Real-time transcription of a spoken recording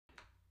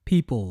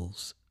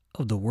Peoples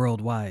of the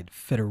worldwide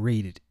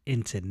federated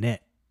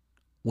internet.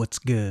 What's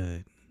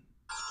good?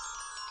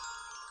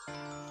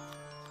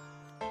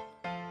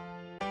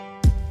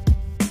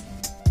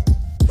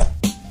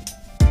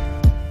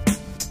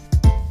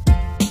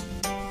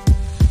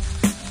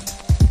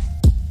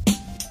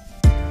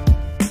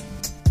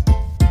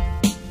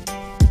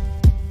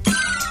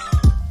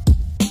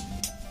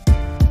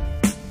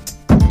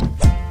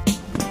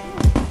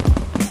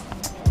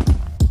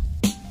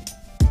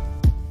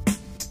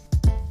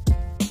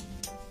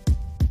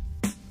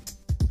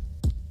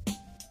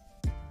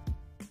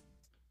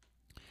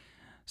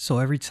 So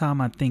every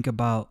time I think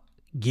about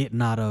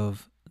getting out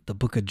of the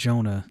book of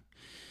Jonah,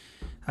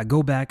 I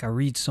go back, I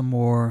read some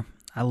more,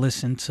 I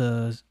listen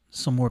to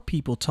some more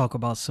people talk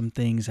about some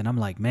things, and I'm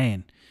like,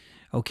 man,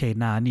 okay,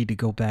 now I need to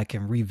go back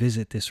and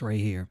revisit this right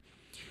here.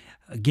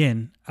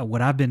 Again,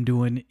 what I've been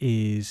doing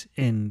is,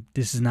 and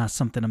this is not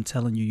something I'm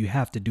telling you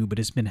have to do, but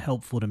it's been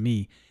helpful to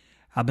me.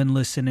 I've been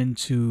listening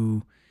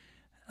to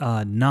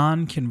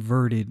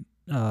non-converted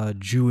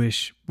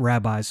Jewish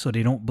rabbis, so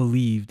they don't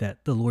believe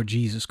that the Lord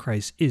Jesus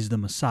Christ is the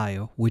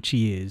Messiah, which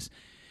he is.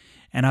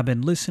 And I've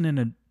been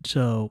listening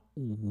to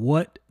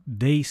what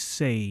they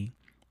say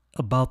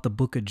about the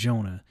book of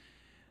Jonah,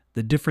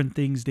 the different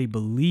things they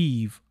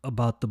believe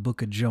about the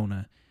book of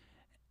Jonah,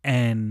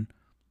 and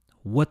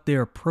what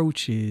their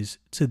approach is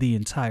to the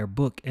entire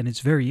book. And it's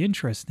very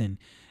interesting.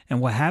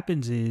 And what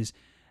happens is,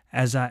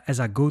 as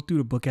I go through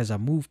the book, as I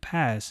move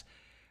past,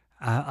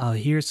 I'll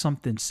hear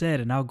something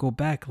said and I'll go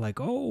back like,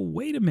 oh,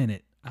 wait a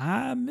minute.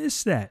 I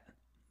missed that.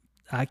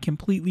 I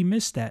completely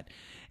missed that.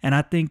 And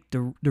I think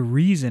the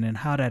reason and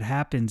how that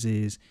happens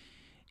is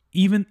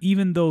even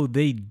though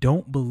they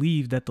don't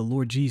believe that the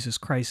Lord Jesus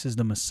Christ is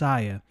the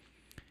Messiah,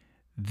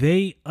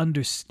 they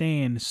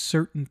understand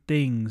certain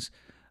things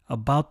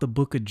about the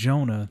book of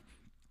Jonah.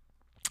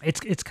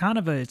 It's kind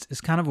of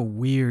a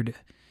weird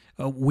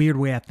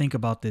way I think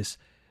about this,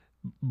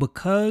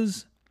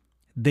 because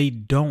they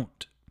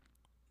don't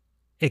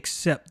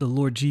accept the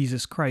Lord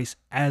Jesus Christ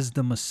as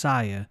the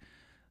Messiah.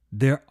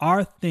 There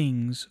are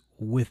things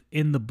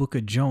within the book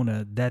of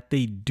Jonah that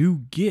they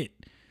do get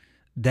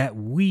that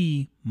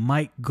we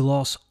might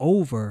gloss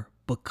over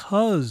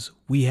because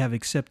we have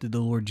accepted the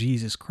Lord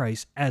Jesus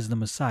Christ as the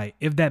Messiah.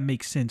 If that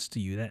makes sense to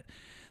you,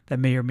 that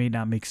may or may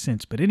not make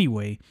sense. But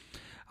anyway,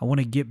 I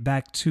want to get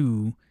back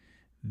to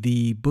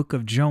the book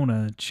of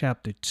Jonah,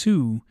 chapter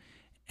 2,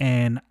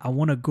 and I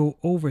want to go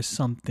over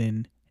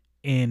something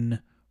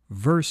in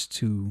verse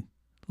 2.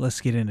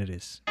 Let's get into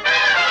this.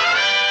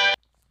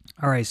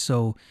 All right,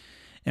 so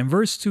in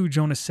verse 2,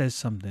 Jonah says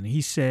something. He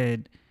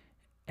said,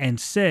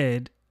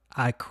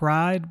 I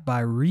cried by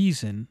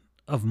reason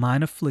of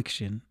mine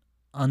affliction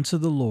unto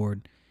the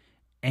Lord,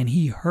 and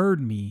he heard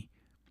me.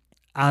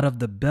 Out of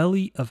the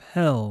belly of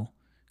hell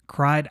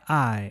cried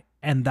I,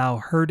 and thou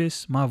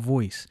heardest my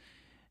voice.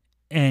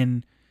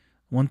 And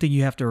one thing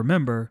you have to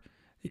remember,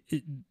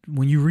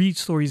 when you read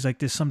stories like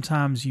this,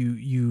 sometimes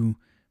you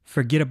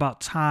forget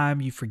about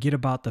time. You forget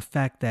about the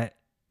fact that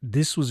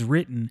this was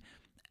written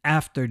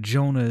after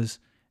Jonah's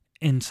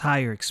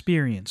entire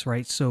experience,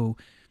 right? So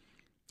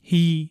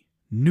he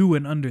knew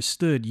and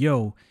understood,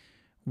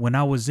 when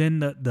I was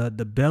in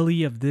the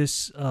belly of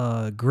this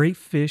great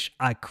fish,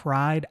 I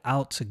cried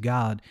out to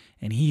God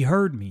and he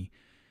heard me.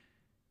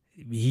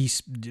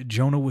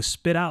 Jonah was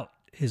spit out.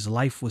 His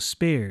life was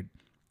spared,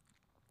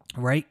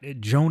 right?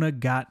 Jonah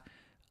got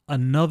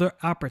another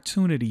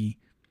opportunity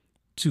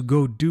to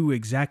go do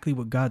exactly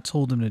what God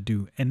told him to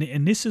do.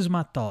 And this is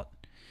my thought.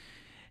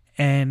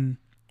 And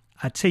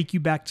I take you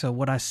back to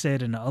what I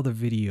said in the other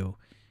video.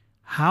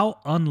 How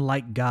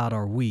unlike God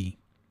are we?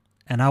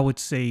 And I would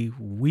say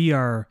we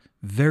are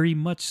very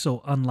much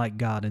so unlike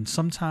God. And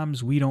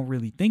sometimes we don't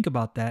really think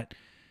about that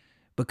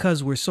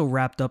because we're so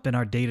wrapped up in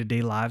our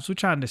day-to-day lives,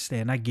 which I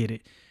understand, I get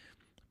it.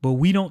 But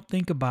we don't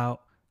think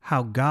about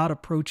how God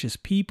approaches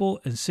people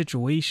and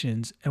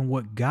situations and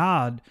what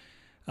God's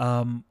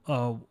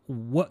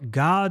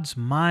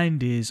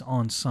mind is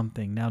on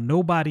something. Now,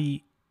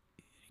 nobody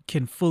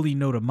can fully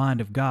know the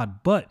mind of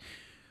God, but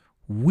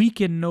we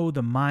can know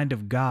the mind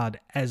of God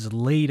as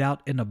laid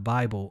out in the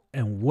Bible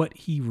and what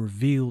he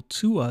revealed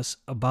to us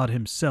about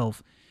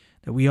himself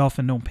that we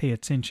often don't pay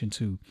attention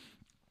to.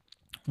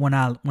 When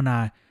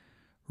I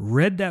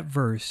read that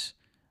verse,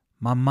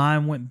 my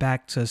mind went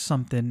back to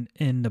something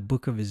in the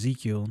book of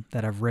Ezekiel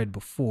that I've read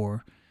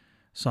before.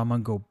 So I'm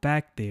going to go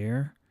back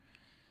there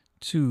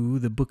to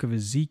the book of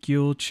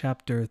Ezekiel,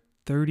 chapter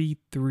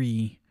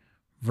 33,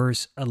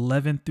 verse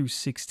 11 through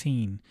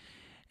 16.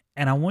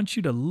 And I want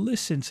you to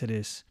listen to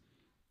this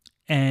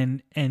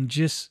and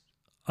just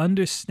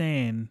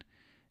understand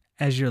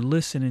as you're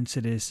listening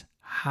to this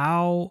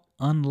how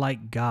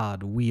unlike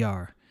God we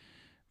are.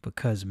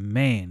 Because,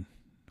 man,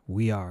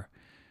 we are.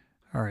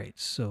 All right,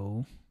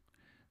 so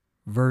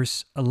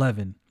verse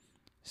 11.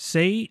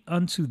 Say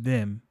unto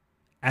them,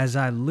 as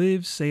I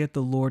live, saith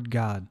the Lord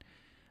God,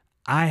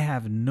 I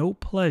have no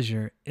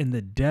pleasure in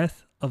the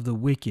death of the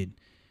wicked,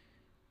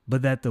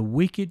 but that the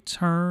wicked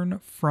turn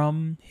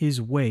from his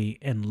way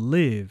and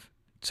live.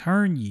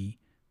 turn ye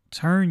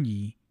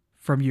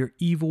from your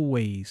evil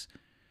ways.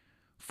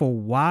 For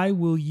why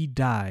will ye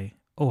die,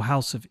 O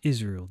house of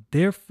Israel?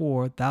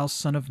 Therefore, thou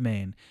son of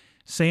man,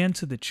 say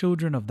unto the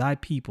children of thy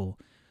people,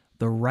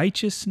 the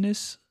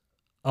righteousness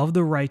of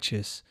the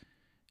righteous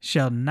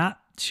shall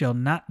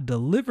not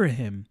deliver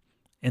him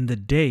in the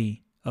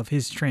day of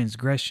his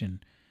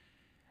transgression.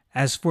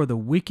 As for the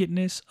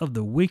wickedness of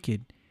the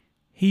wicked,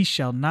 he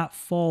shall not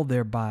fall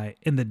thereby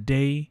in the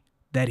day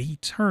that he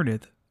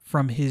turneth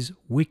from his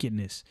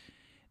wickedness.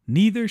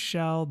 Neither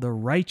shall the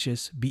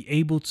righteous be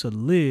able to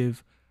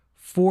live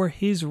for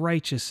his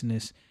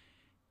righteousness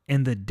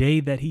in the day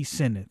that he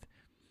sinneth.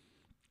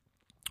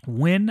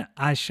 When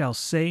I shall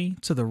say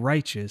to the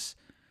righteous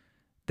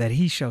that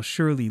he shall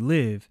surely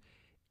live,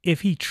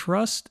 if he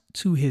trust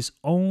to his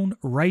own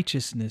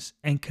righteousness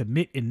and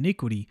commit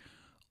iniquity,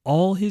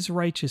 all his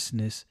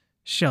righteousness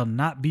shall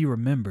not be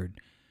remembered.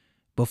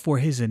 But for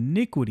his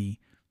iniquity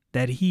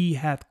that he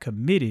hath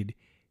committed,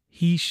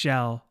 he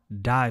shall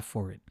die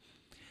for it.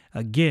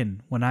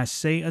 Again, when I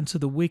say unto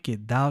the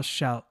wicked, thou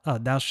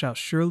shalt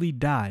surely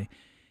die,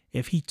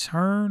 if he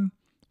turn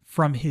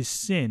from his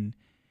sin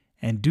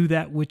and do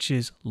that which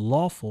is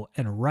lawful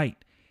and right,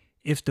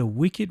 if the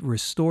wicked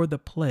restore the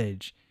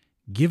pledge,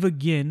 give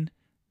again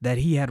that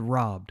he had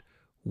robbed,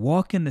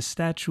 walk in the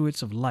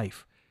statutes of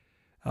life,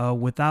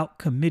 without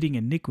committing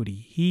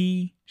iniquity,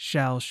 he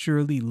shall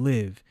surely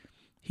live,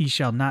 he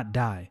shall not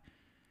die.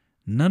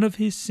 None of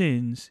his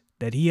sins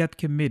that he hath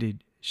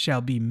committed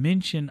shall be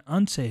mentioned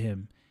unto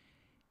him.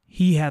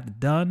 He hath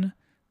done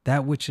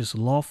that which is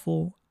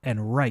lawful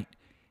and right,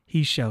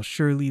 he shall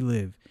surely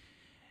live.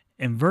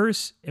 In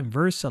verse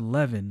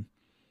 11,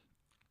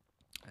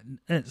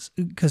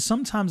 because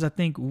sometimes I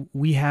think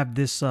we have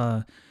this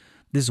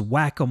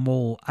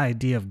whack-a-mole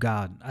idea of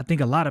God. I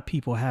think a lot of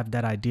people have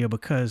that idea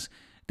because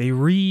they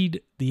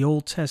read the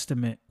Old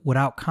Testament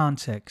without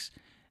context,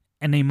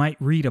 and they might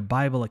read a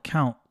Bible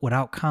account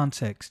without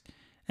context.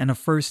 And the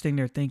first thing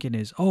they're thinking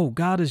is, oh,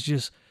 God is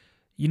just,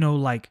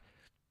 like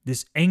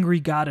this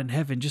angry God in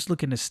heaven just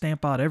looking to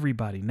stamp out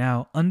everybody.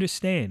 Now,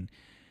 understand,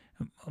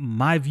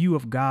 my view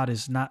of God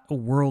is not a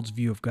world's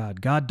view of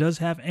God. God does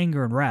have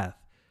anger and wrath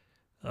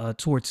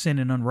towards sin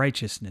and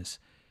unrighteousness.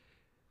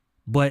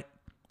 But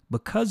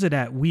because of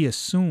that, we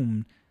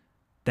assume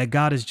that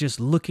God is just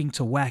looking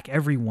to whack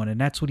everyone, and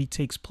that's what he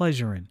takes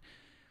pleasure in.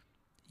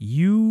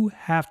 You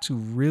have to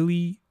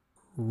really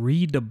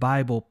read the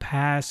Bible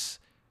past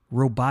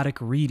robotic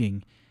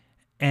reading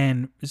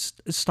and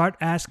start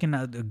asking.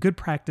 A good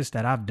practice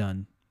that I've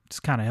done, it's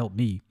kind of helped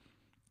me.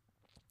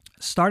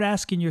 Start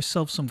asking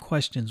yourself some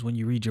questions when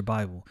you read your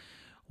Bible.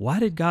 Why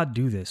did God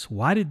do this?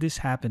 Why did this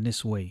happen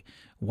this way?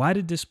 Why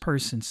did this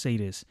person say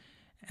this?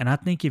 And I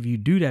think if you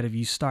do that, if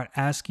you start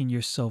asking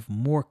yourself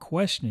more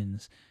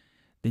questions,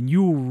 then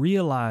you will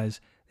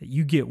realize that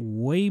you get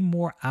way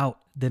more out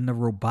than the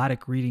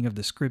robotic reading of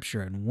the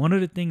scripture. And one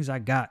of the things I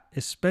got,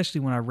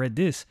 especially when I read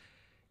this,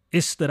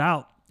 it stood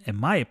out, in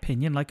my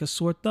opinion, like a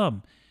sore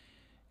thumb.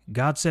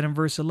 God said in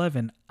verse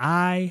 11,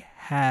 I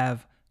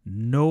have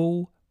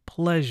no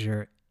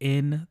pleasure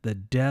in the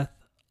death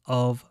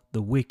of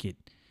the wicked.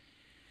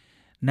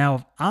 Now,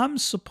 if I'm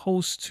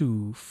supposed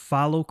to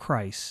follow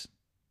Christ,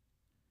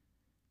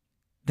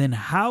 then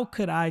how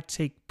could I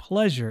take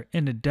pleasure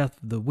in the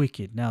death of the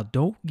wicked? Now,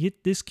 don't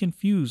get this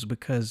confused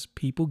because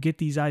people get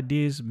these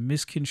ideas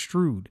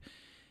misconstrued.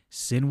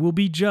 Sin will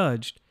be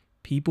judged.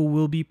 People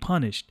will be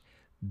punished.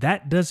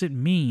 That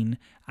doesn't mean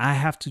I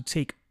have to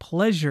take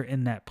pleasure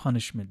in that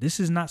punishment. This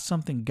is not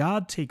something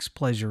God takes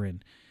pleasure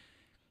in.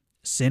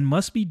 Sin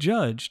must be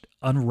judged.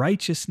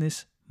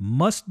 Unrighteousness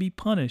must be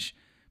punished,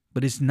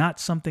 but it's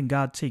not something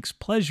God takes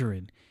pleasure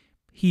in.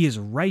 He is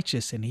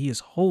righteous and he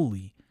is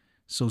holy.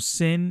 So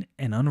sin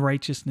and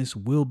unrighteousness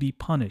will be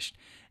punished.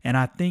 And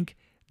I think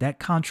that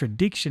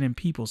contradiction in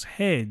people's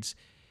heads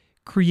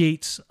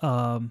creates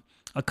a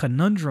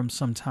conundrum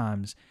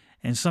sometimes.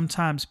 And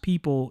sometimes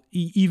people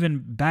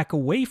even back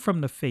away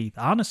from the faith,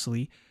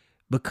 honestly,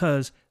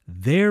 because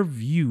their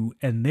view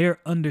and their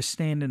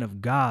understanding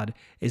of God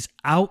is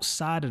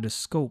outside of the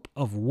scope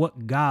of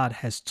what God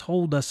has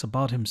told us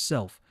about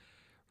himself,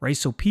 right?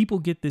 So people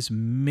get this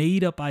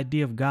made up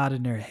idea of God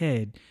in their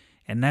head,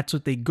 and that's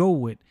what they go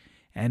with.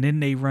 And then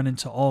they run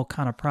into all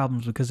kind of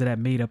problems because of that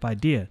made up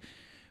idea.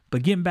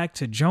 But getting back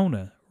to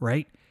Jonah,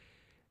 right?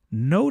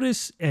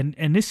 Notice, and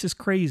this is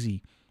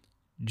crazy.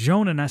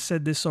 Jonah, and I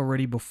said this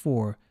already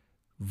before,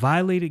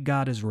 violated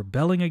God, is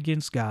rebelling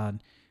against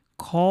God,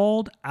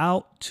 called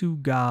out to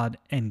God,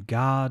 and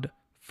God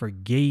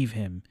forgave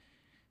him.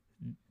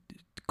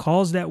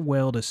 Caused that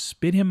whale to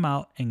spit him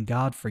out, and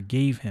God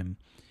forgave him.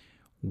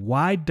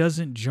 Why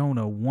doesn't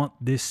Jonah want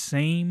this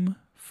same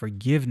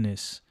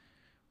forgiveness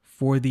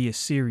for the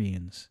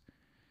Assyrians?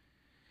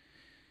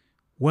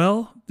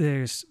 Well,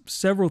 there's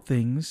several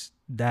things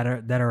that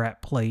are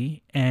at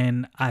play,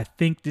 and I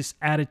think this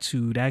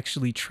attitude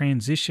actually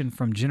transitioned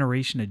from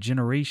generation to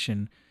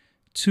generation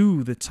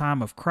to the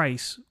time of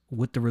Christ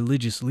with the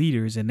religious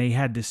leaders, and they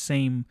had the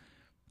same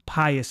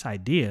pious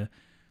idea.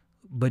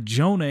 But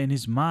Jonah in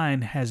his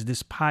mind has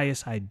this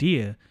pious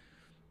idea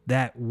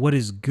that what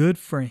is good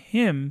for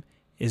him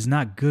is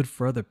not good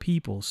for other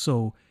people.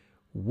 So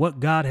what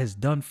God has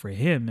done for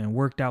him and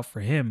worked out for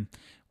him,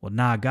 well,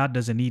 nah, God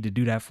doesn't need to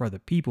do that for other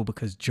people,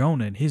 because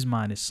Jonah in his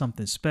mind is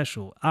something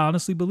special. I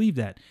honestly believe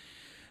that.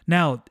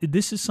 Now,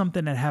 this is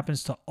something that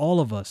happens to all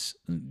of us.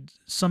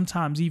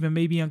 Sometimes even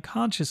maybe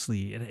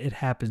unconsciously, it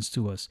happens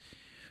to us.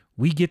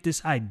 We get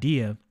this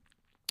idea,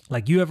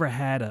 like, you ever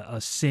had a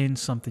sin,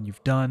 something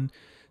you've done,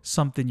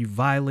 something you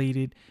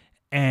violated,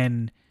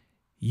 and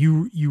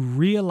you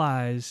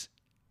realize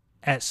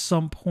at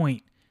some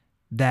point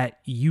that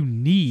you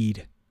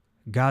need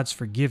God's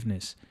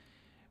forgiveness.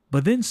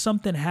 But then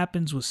something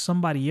happens with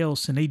somebody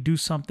else and they do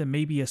something,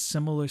 maybe a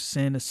similar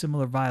sin, a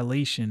similar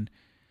violation,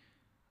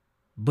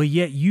 but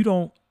yet you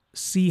don't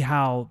see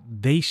how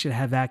they should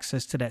have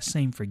access to that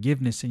same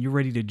forgiveness, and you're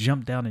ready to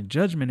jump down in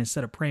judgment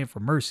instead of praying for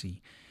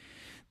mercy.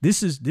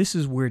 This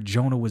is where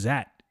Jonah was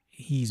at.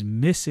 He's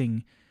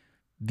missing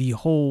the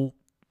whole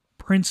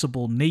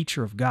principle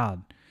nature of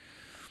God.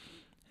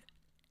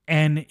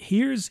 And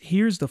here's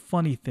the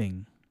funny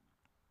thing.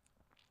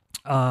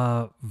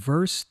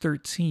 Verse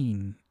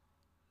 13,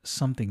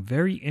 something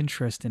very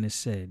interesting is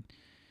said.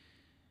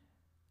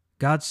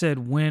 God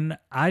said, when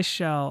I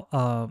shall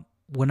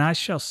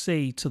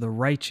say to the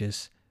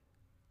righteous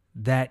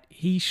that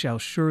he shall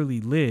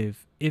surely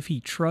live, if he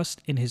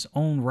trust in his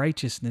own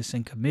righteousness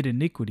and commit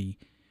iniquity,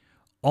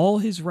 all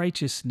his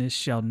righteousness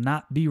shall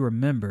not be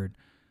remembered,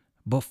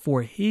 but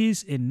for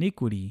his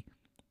iniquity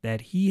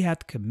that he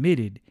hath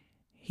committed,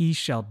 he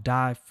shall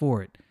die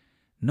for it.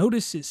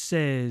 Notice it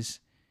says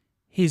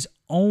his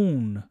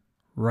own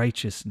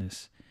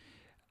righteousness.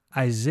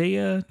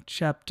 Isaiah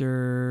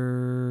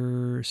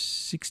chapter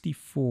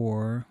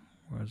 64.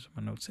 Where's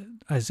my notes at?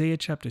 Isaiah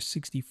chapter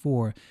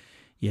 64.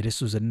 Yeah,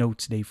 this was a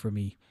notes day for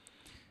me,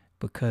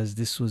 because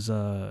this was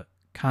a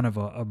kind of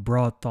a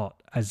broad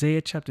thought.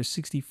 Isaiah chapter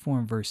 64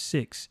 and verse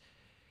 6.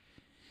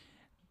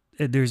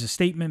 There's a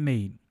statement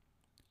made.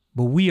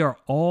 But we are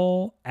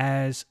all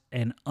as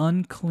an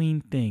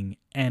unclean thing,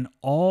 and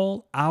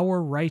all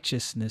our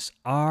righteousness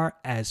are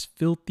as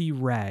filthy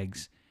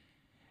rags.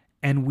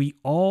 And we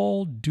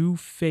all do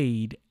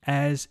fade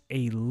as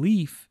a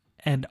leaf,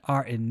 and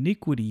our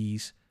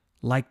iniquities,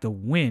 like the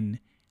wind,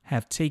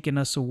 have taken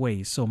us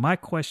away. So my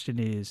question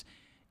is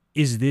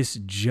this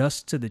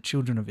just to the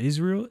children of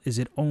Israel? Is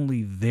it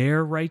only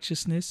their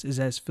righteousness is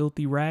as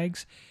filthy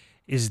rags?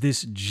 Is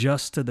this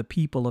just to the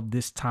people of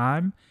this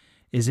time?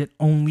 Is it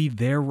only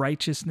their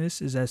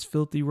righteousness is as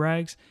filthy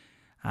rags?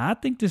 I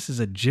think this is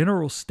a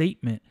general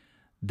statement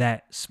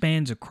that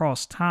spans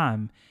across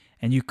time.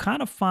 And you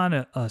kind of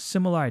find a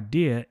similar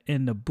idea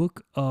in the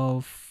book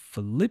of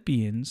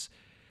Philippians,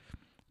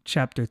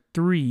 chapter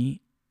 3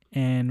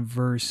 and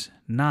verse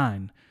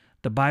 9.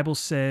 The Bible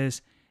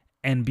says,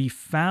 and be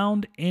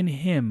found in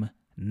him,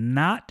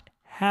 not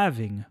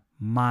having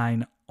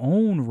mine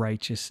own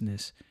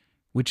righteousness,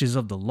 which is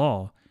of the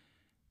law,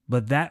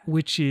 but that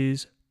which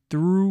is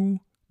through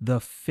the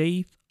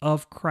faith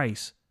of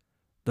Christ,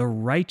 the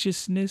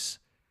righteousness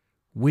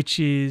which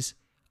is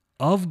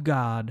of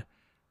God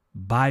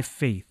by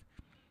faith.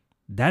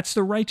 That's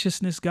the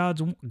righteousness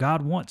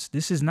God wants.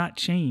 This is not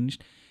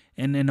changed.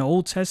 And in the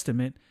Old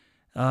Testament,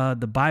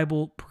 the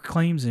Bible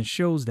proclaims and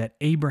shows that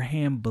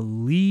Abraham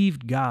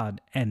believed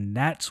God, and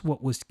that's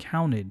what was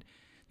counted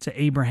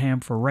to Abraham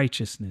for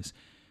righteousness.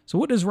 So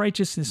what does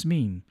righteousness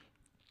mean?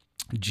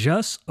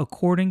 Just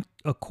according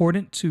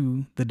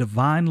to the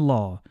divine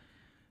law,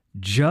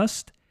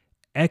 just,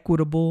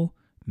 equitable,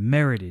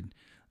 merited.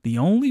 The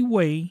only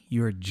way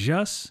you're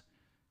just,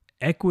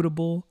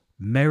 equitable,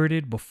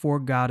 merited before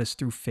God is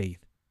through faith.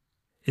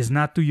 Is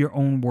not through your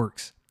own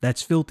works.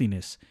 That's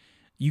filthiness.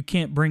 You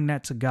can't bring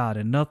that to God,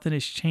 and nothing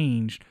has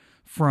changed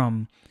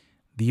from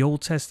the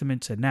Old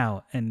Testament to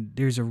now. And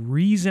there's a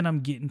reason I'm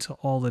getting to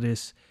all of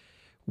this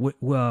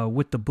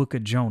with the book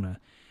of Jonah.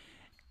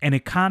 And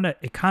it kind of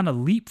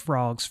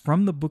leapfrogs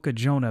from the book of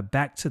Jonah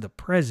back to the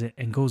present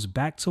and goes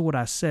back to what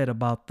I said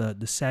about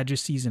the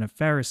Sadducees and the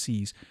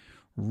Pharisees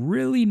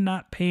really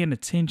not paying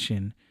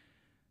attention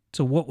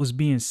to what was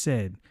being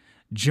said.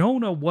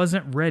 Jonah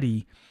wasn't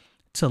ready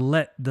to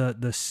let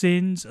the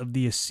sins of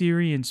the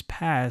Assyrians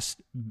past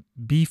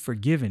be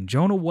forgiven.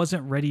 Jonah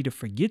wasn't ready to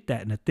forget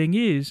that. And the thing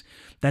is,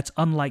 that's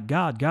unlike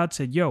God. God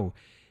said, yo,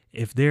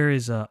 if there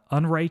is an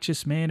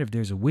unrighteous man, if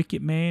there's a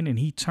wicked man and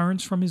he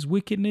turns from his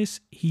wickedness,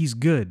 he's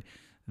good.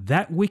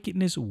 That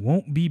wickedness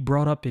won't be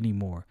brought up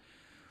anymore.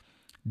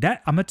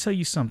 That I'm going to tell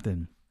you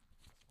something.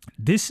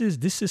 This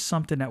is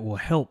something that will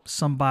help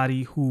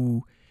somebody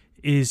who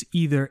is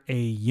either a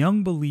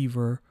young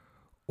believer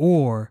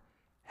or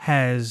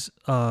has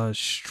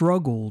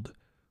struggled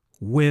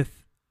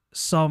with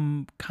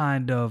some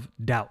kind of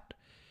doubt.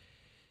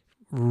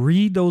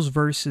 Read those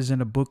verses in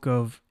the book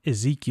of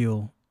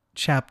Ezekiel,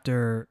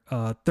 chapter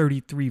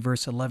 33,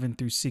 verse 11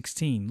 through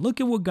 16. Look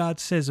at what God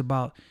says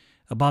about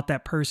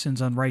that person's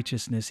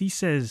unrighteousness. He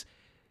says,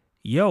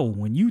 yo,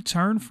 when you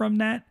turn from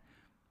that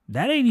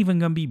ain't even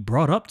going to be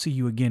brought up to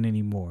you again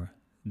anymore.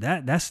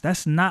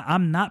 That's not,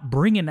 I'm not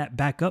bringing that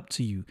back up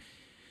to you.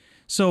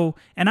 So,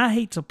 and I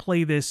hate to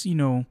play this,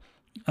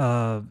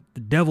 the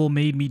devil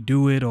made me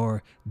do it,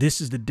 or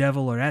this is the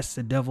devil, or that's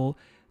the devil.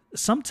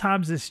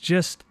 Sometimes it's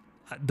just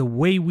the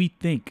way we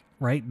think,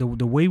 right? The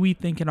way we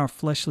think in our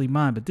fleshly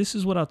mind. But this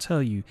is what I'll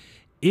tell you.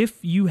 If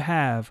you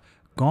have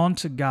gone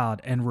to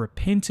God and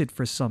repented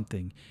for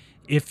something,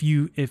 if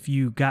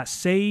you got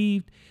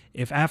saved,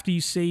 if after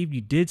you saved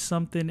you did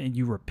something and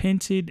you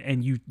repented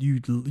and you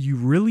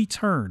really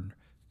turned,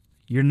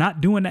 you're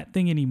not doing that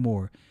thing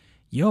anymore.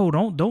 Yo,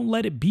 don't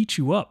let it beat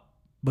you up,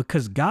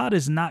 because God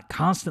is not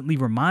constantly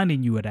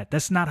reminding you of that.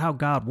 That's not how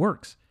God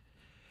works.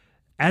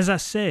 As I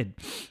said,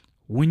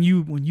 when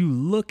you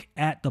look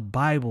at the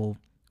Bible,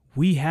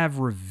 we have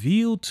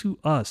revealed to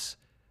us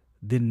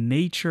the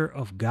nature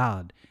of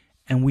God,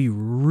 and we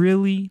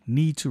really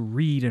need to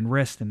read and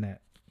rest in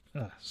that.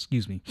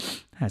 Excuse me,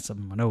 I had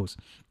something in my nose.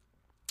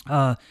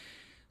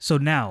 So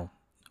now,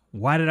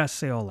 why did I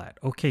say all that?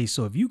 Okay,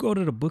 so if you go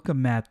to the book of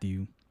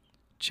Matthew,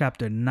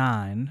 chapter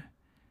 9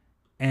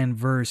 and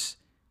verse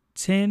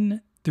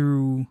 10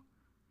 through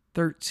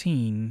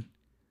 13,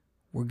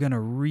 we're going to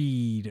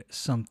read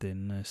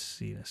something. Let's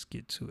see, let's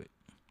get to it.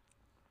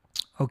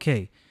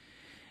 Okay,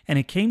 and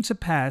it came to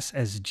pass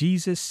as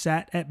Jesus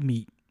sat at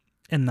meat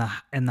in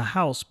the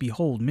house,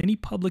 behold, many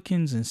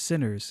publicans and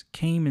sinners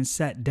came and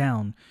sat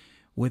down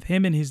with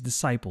him and his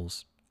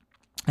disciples.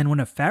 And when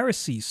the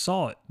Pharisees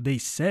saw it, they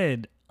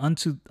said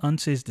unto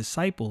his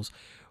disciples,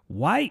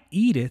 why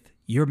eateth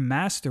your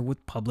master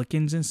with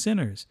publicans and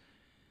sinners?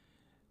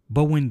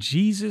 But when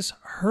Jesus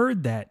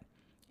heard that,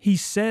 he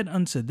said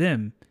unto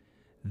them,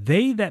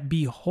 they that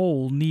be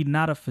whole need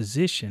not a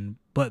physician,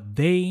 but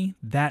they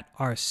that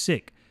are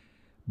sick.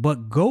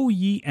 But go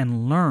ye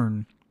and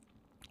learn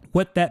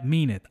what that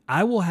meaneth.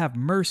 I will have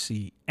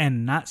mercy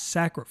and not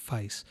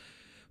sacrifice.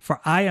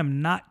 For I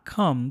am not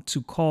come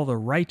to call the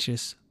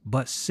righteous,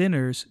 but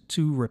sinners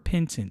to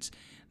repentance.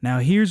 Now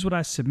here's what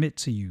I submit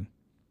to you.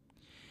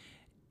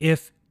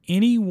 If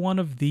any one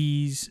of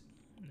these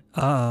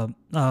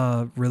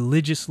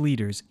religious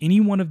leaders, any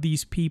one of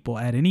these people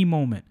at any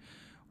moment,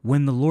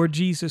 when the Lord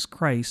Jesus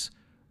Christ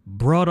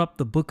brought up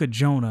the book of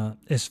Jonah,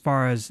 as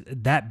far as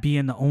that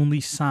being the only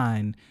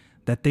sign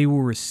that they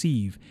will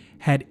receive,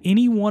 had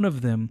any one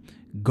of them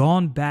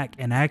gone back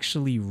and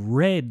actually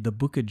read the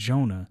book of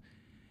Jonah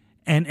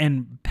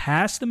and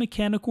past the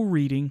mechanical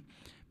reading,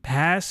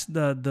 past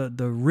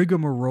the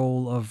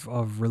rigmarole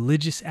of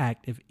religious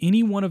act, if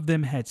any one of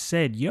them had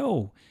said,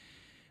 yo,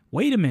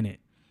 wait a minute,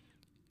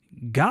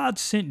 God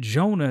sent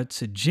Jonah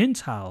to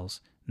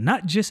Gentiles,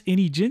 not just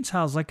any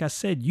Gentiles. Like I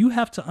said, you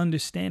have to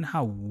understand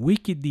how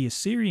wicked the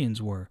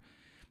Assyrians were.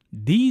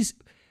 The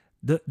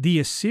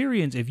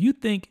Assyrians, if you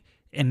think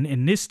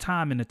in this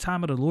time, in the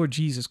time of the Lord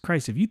Jesus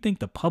Christ, if you think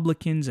the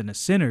publicans and the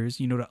sinners,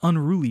 the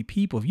unruly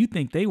people, if you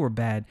think they were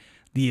bad,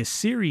 the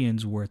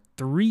Assyrians were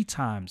 3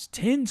 times,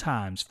 10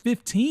 times,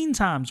 15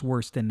 times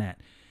worse than that.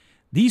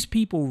 These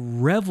people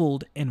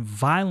reveled in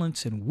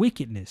violence and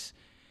wickedness.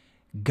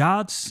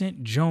 God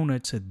sent Jonah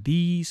to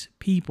these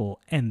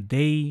people and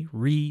they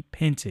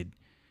repented.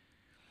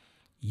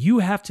 You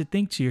have to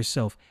think to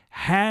yourself,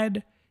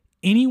 had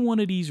any one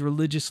of these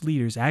religious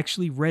leaders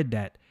actually read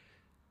that,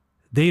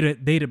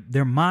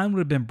 their mind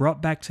would have been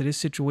brought back to this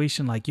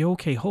situation like, yo,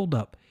 okay, hold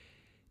up.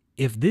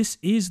 If this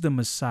is the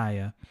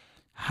Messiah,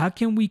 how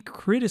can we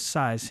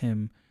criticize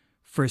him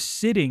for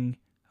sitting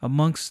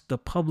amongst the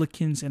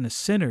publicans and the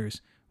sinners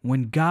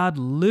when God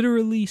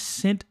literally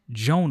sent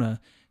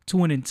Jonah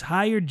to an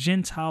entire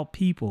Gentile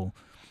people,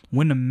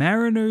 when the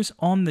mariners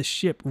on the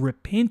ship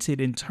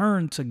repented and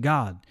turned to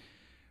God,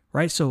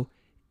 right? So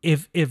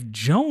if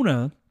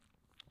Jonah,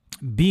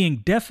 being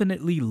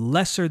definitely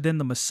lesser than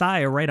the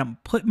Messiah, right? I'm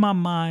putting my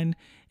mind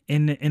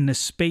in the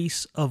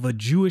space of a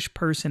Jewish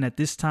person at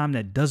this time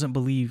that doesn't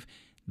believe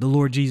the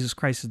Lord Jesus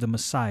Christ is the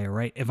Messiah,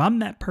 right? If I'm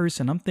that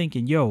person, I'm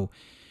thinking, yo,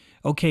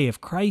 okay,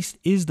 if Christ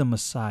is the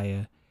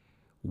Messiah,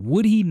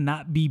 would he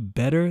not be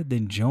better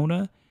than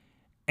Jonah?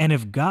 And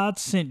if God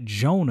sent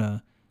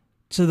Jonah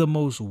to the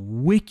most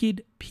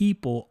wicked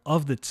people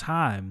of the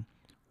time,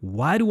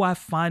 why do I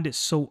find it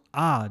so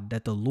odd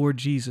that the Lord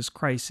Jesus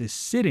Christ is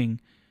sitting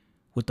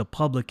with the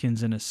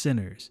publicans and the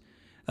sinners?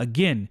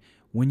 Again,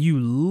 when you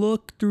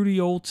look through the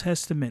Old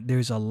Testament,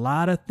 there's a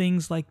lot of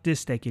things like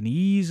this that can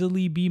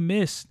easily be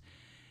missed.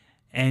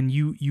 And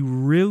you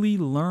really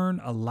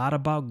learn a lot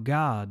about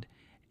God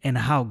and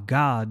how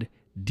God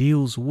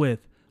deals with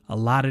a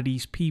lot of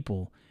these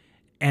people.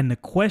 And the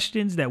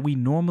questions that we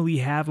normally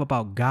have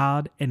about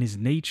God and his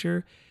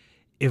nature,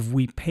 if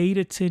we paid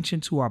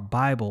attention to our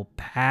Bible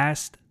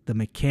past the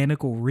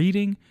mechanical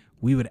reading,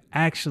 we would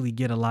actually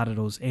get a lot of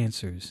those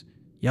answers.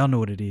 Y'all know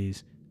what it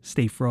is.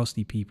 Stay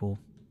frosty, people.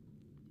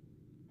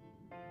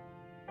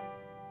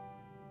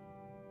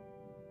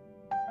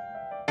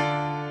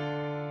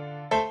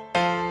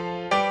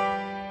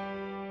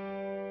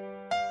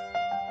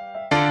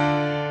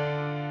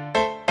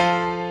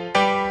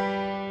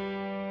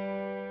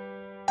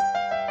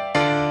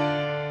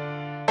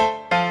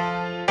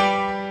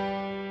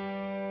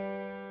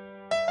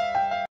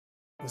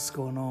 What's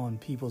going on,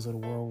 peoples of the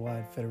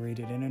Worldwide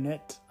Federated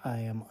Internet? I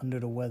am under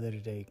the weather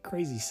today.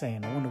 Crazy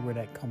saying. I wonder where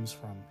that comes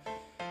from.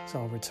 So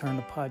I'll return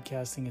to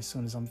podcasting as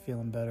soon as I'm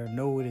feeling better.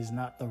 No, it is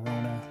not the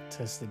Rona.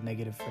 Tested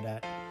negative for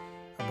that.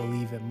 I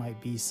believe it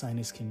might be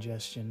sinus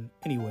congestion.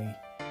 Anyway,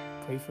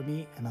 pray for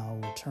me and I'll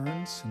return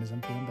as soon as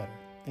I'm feeling better.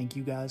 Thank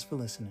you guys for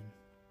listening.